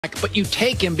but you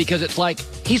take him because it's like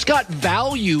he's got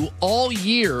value all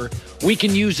year. We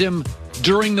can use him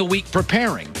during the week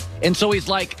preparing. And so he's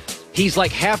like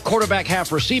half quarterback,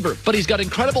 half receiver, but he's got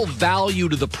incredible value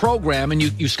to the program, and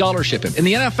you scholarship him. In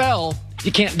the NFL,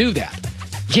 you can't do that.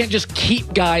 You can't just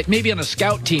keep guys maybe on a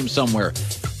scout team somewhere.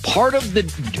 Part of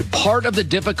the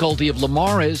difficulty of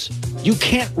Lamar is you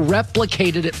can't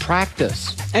replicate it at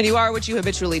practice. And you are what you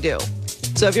habitually do.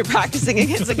 So if you're practicing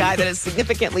against a guy that is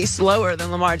significantly slower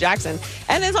than Lamar Jackson,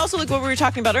 and it's also like what we were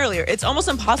talking about earlier, it's almost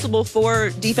impossible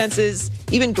for defenses,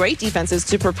 even great defenses,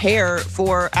 to prepare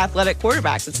for athletic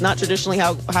quarterbacks. It's not traditionally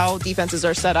how defenses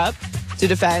are set up to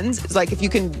defend. It's like if you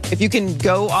can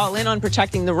go all in on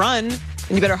protecting the run,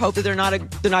 and you better hope that they're not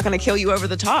going to kill you over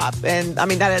the top. And I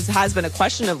mean that has been a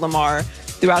question of Lamar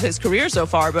throughout his career so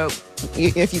far. But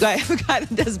if you have a guy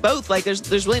that does both, like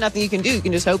there's really nothing you can do. You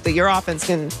can just hope that your offense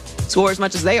can score as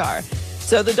much as they are.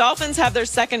 So the Dolphins have their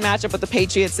second matchup with the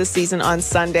Patriots this season on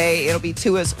Sunday. It'll be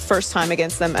Tua's first time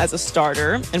against them as a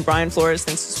starter, and Brian Flores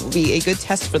thinks this will be a good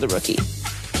test for the rookie.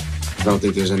 I don't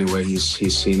think there's any way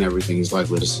he's seen everything he's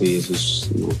likely to see. He's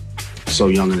just, so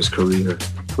young in his career.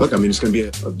 Look, I mean, it's going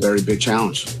to be a very big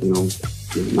challenge,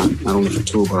 not only for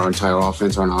Tua, but our entire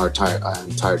offense, our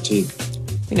entire team.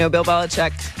 Bill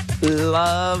Belichick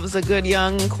loves a good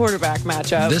young quarterback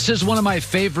matchup. This is one of my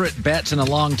favorite bets in a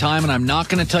long time, and I'm not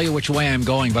going to tell you which way I'm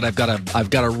going, but I've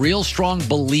got a real strong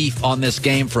belief on this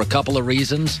game for a couple of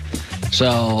reasons.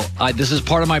 So this is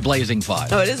part of my Blazing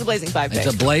Five. Oh, it is a Blazing Five pick.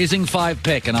 It's a Blazing Five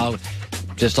pick, and I'll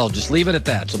just leave it at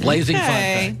that. It's a Blazing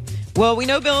Five pick. Well, we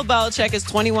know Bill Belichick is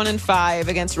 21-5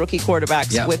 against rookie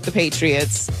quarterbacks with the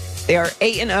Patriots. They are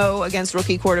 8-0 against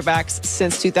rookie quarterbacks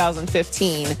since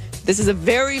 2015. This is a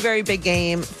very, very big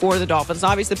game for the Dolphins.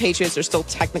 Obviously, the Patriots are still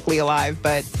technically alive,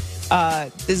 but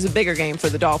this is a bigger game for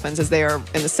the Dolphins as they are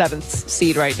in the 7th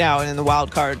seed right now and in the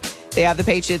wild card. They have the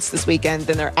Patriots this weekend,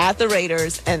 then they're at the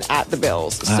Raiders and at the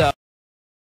Bills. So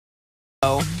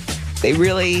they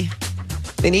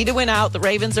need to win out. The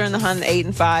Ravens are in the hunt,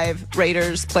 8-5.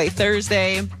 Raiders play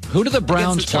Thursday. Who do the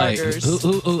Browns play? For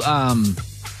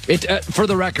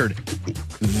the record,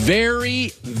 very,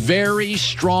 very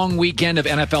strong weekend of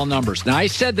NFL numbers. Now, I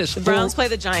said this. The Browns play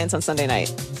the Giants on Sunday night.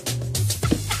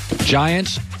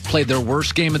 Giants played their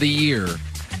worst game of the year.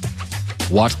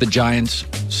 Watch the Giants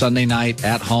Sunday night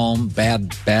at home.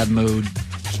 Bad mood.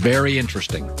 It's very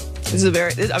interesting. This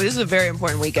is a very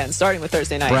important weekend, starting with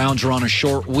Thursday night. Browns are on a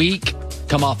short week,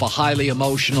 come off a highly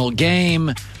emotional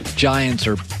game. Giants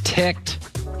are ticked.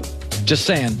 Just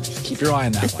saying, keep your eye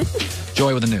on that one.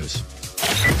 Joy with the news.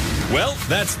 Well,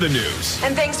 that's the news.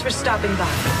 And thanks for stopping by.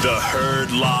 The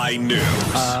Herd Lie News.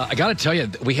 I got to tell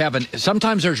you,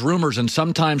 sometimes there's rumors and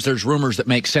sometimes there's rumors that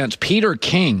make sense. Peter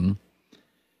King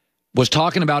was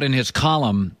talking about in his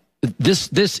column,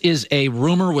 this is a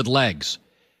rumor with legs,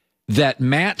 that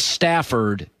Matt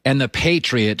Stafford and the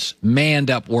Patriots may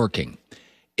end up working.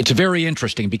 It's very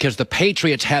interesting because the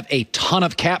Patriots have a ton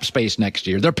of cap space next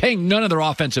year. They're paying none of their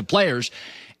offensive players,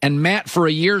 and Matt for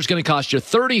a year is going to cost you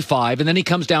 35, and then he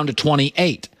comes down to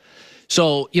 28.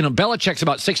 So, Belichick's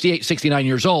about 68, 69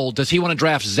 years old. Does he want to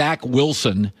draft Zach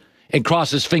Wilson and cross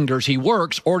his fingers he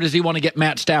works, or does he want to get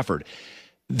Matt Stafford?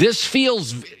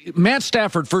 Matt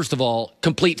Stafford, first of all,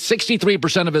 completes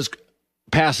 63% of his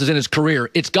passes in his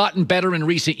career. It's gotten better in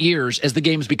recent years as the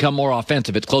game's become more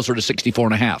offensive. It's closer to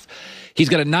 64.5. He's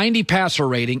got a 90 passer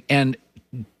rating and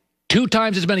 2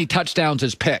 times as many touchdowns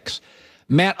as picks.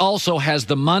 Matt also has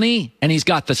the money and he's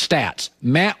got the stats.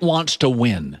 Matt wants to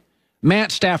win.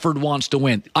 Matt Stafford wants to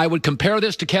win. I would compare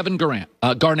this to Kevin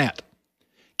Garnett.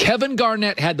 Kevin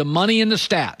Garnett had the money and the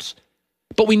stats,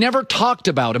 but we never talked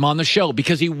about him on the show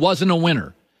because he wasn't a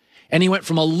winner. And he went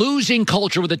from a losing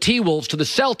culture with the T-Wolves to the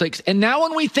Celtics. And now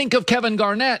when we think of Kevin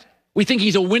Garnett, we think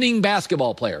he's a winning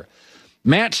basketball player.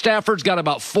 Matt Stafford's got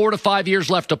about 4 to 5 years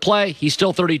left to play. He's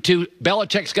still 32.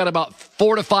 Belichick's got about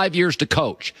 4 to 5 years to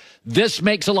coach. This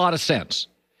makes a lot of sense,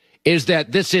 is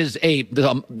that this is a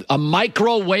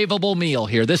microwavable meal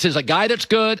here. This is a guy that's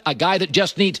good, a guy that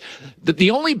just needs...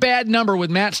 The only bad number with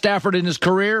Matt Stafford in his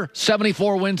career,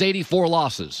 74 wins, 84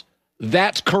 losses.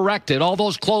 That's corrected. All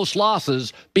those close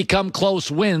losses become close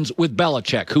wins with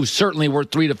Belichick, who's certainly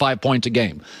worth 3 to 5 points a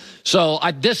game. So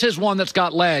this is one that's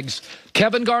got legs.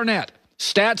 Kevin Garnett,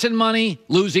 stats and money,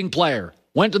 losing player.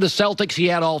 Went to the Celtics, he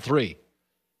had all 3.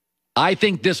 I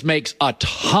think this makes a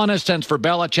ton of sense for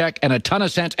Belichick and a ton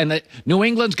of sense. And that New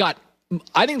England's got,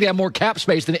 I think they have more cap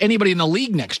space than anybody in the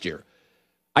league next year.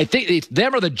 I think it's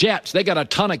them or the Jets. They got a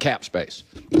ton of cap space.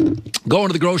 Going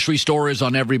to the grocery store is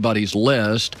on everybody's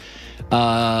list.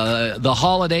 The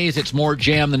holidays, it's more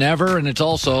jam than ever, and it's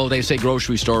also, they say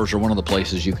grocery stores are one of the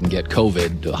places you can get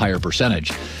COVID to a higher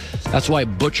percentage. That's why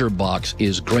Butcher Box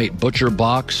is great. Butcher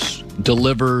Box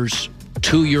delivers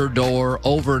to your door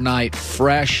overnight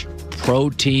fresh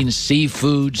protein,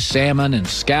 seafood, salmon, and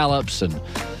scallops, and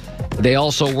they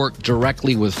also work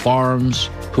directly with farms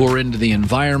who are into the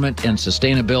environment and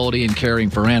sustainability and caring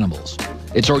for animals.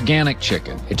 It's organic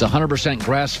chicken. It's 100%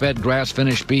 grass-fed,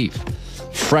 grass-finished beef.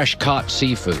 Fresh-caught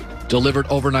seafood. Delivered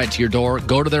overnight to your door.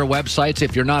 Go to their websites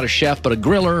if you're not a chef but a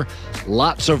griller.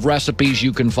 Lots of recipes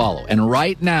you can follow. And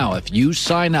right now, if you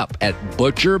sign up at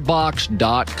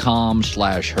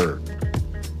butcherbox.com/herd,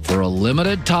 for a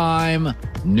limited time,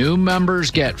 new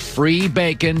members get free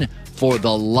bacon for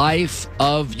the life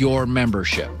of your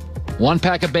membership. 1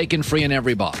 pack of bacon free in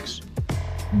every box.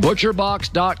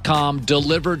 ButcherBox.com,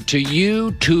 delivered to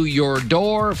you, to your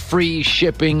door, free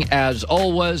shipping as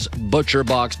always.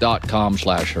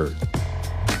 ButcherBox.com/herd.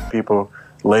 People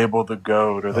label the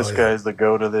GOAT, or this guy's the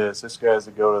GOAT of this guy's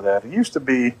the GOAT of that. It used to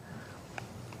be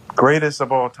greatest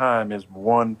of all time is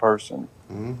one person,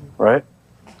 right?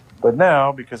 But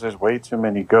now, because there's way too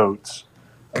many GOATs,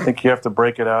 I think you have to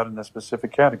break it out into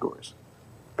specific categories.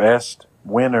 Best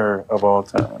winner of all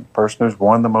time, person who's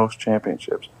won the most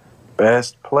championships.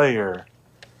 Best player,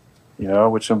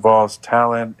 which involves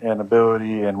talent and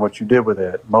ability and what you did with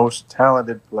it. Most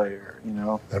talented player,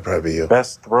 That'd probably be you.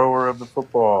 Best thrower of the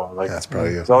football. That's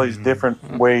probably you. There's all these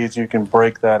different ways you can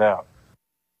break that out.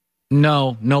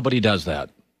 No, nobody does that.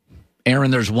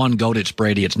 Aaron, there's one GOAT, it's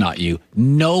Brady, it's not you.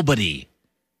 Nobody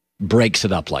breaks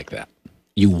it up like that.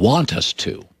 You want us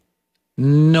to.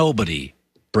 Nobody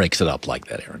breaks it up like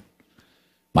that, Aaron.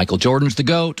 Michael Jordan's the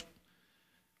GOAT.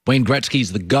 Wayne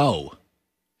Gretzky's the GO.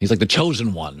 He's like the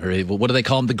chosen one, or what do they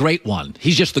call him? The great one.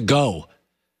 He's just the GO.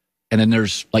 And then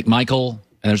there's like Michael,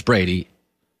 and there's Brady,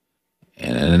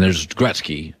 and then there's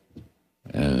Gretzky,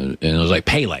 and it was like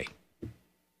Pele.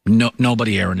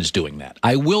 Nobody, Aaron, is doing that.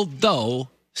 I will, though,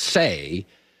 say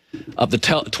of the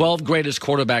 12 greatest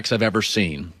quarterbacks I've ever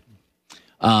seen,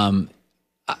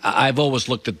 I've always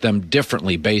looked at them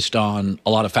differently based on a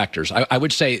lot of factors. I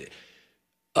would say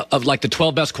of like the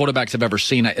 12 best quarterbacks I've ever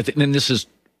seen, and this is,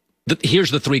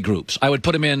 here's the three groups. I would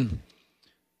put them in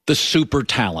the super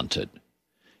talented.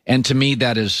 And to me,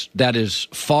 that is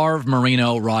Favre,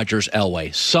 Marino, Rodgers,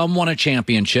 Elway. Some won a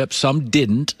championship, some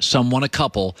didn't, some won a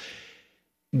couple.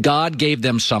 God gave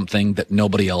them something that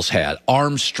nobody else had.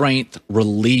 Arm strength,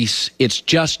 release, it's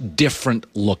just different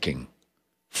looking.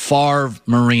 Favre,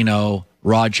 Marino,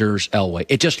 Rodgers, Elway.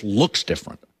 It just looks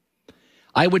different.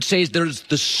 I would say there's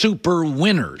the super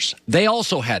winners. They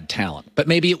also had talent, but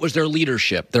maybe it was their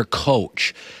leadership, their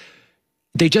coach.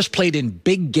 They just played in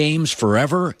big games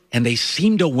forever, and they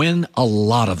seem to win a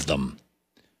lot of them.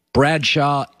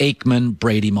 Bradshaw, Aikman,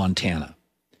 Brady, Montana.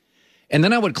 And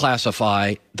then I would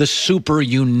classify the super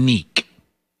unique.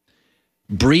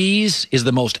 Breeze is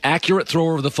the most accurate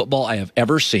thrower of the football I have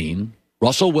ever seen.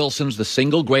 Russell Wilson's the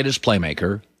single greatest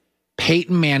playmaker.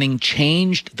 Peyton Manning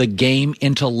changed the game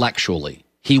intellectually.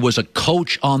 He was a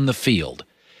coach on the field.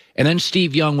 And then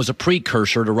Steve Young was a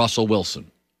precursor to Russell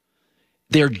Wilson.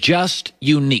 They're just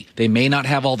unique. They may not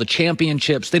have all the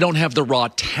championships. They don't have the raw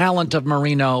talent of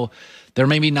Marino. They're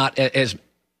maybe not as,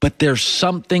 but there's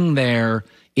something there.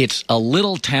 It's a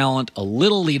little talent, a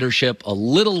little leadership, a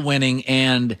little winning,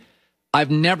 and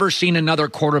I've never seen another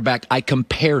quarterback I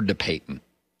compared to Peyton,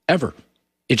 ever.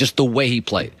 It's just the way he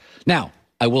played. Now,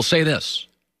 I will say this.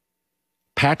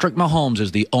 Patrick Mahomes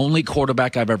is the only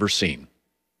quarterback I've ever seen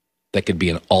that could be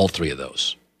in all three of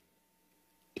those.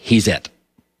 He's it.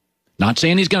 Not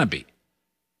saying he's going to be.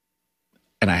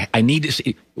 And I need to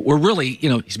see. We're really,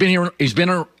 he's been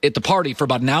at the party for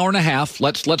about an hour and a half.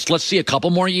 Let's see a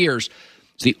couple more years.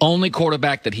 He's the only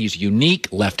quarterback that he's unique,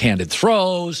 left-handed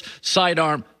throws,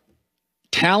 sidearm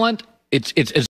talent. It's